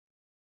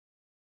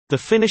The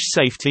Finnish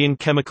Safety and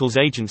Chemicals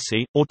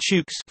Agency, or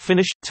TUKS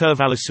Finnish,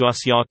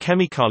 Turvallisuus- ja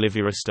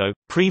kemikaalivirasto,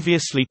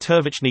 previously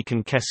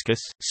Terveysniken keskus,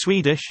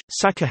 Swedish,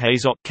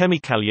 Säkerhets- och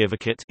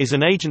kemikalieverket, is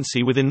an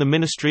agency within the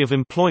Ministry of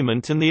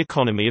Employment and the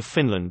Economy of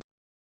Finland.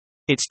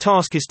 Its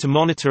task is to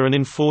monitor and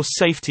enforce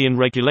safety and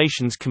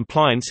regulations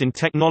compliance in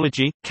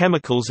technology,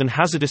 chemicals and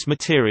hazardous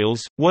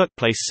materials,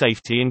 workplace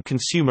safety and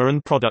consumer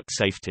and product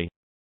safety.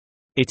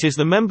 It is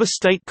the member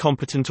state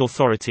competent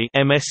authority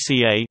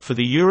 (MSCA) for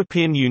the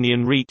European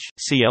Union REACH,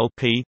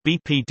 CLP,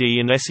 BPD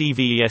and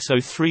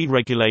SEVESO3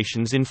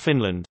 regulations in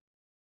Finland.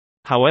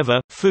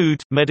 However,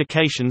 food,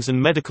 medications and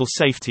medical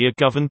safety are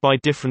governed by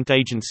different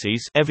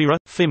agencies Evira,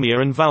 Fimea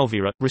and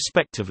Valvira,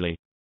 respectively.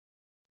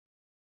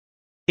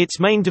 Its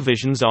main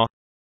divisions are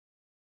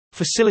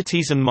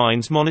Facilities and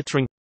Mines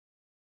Monitoring,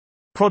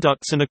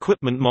 Products and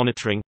Equipment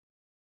Monitoring,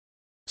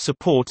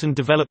 Support and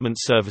Development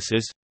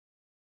Services,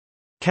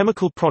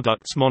 Chemical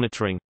Products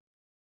Monitoring.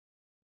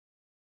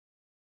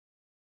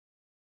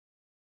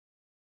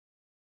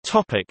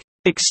 Topic: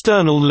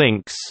 External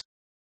links.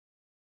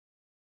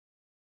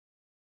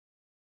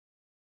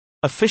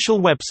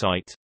 Official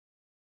website.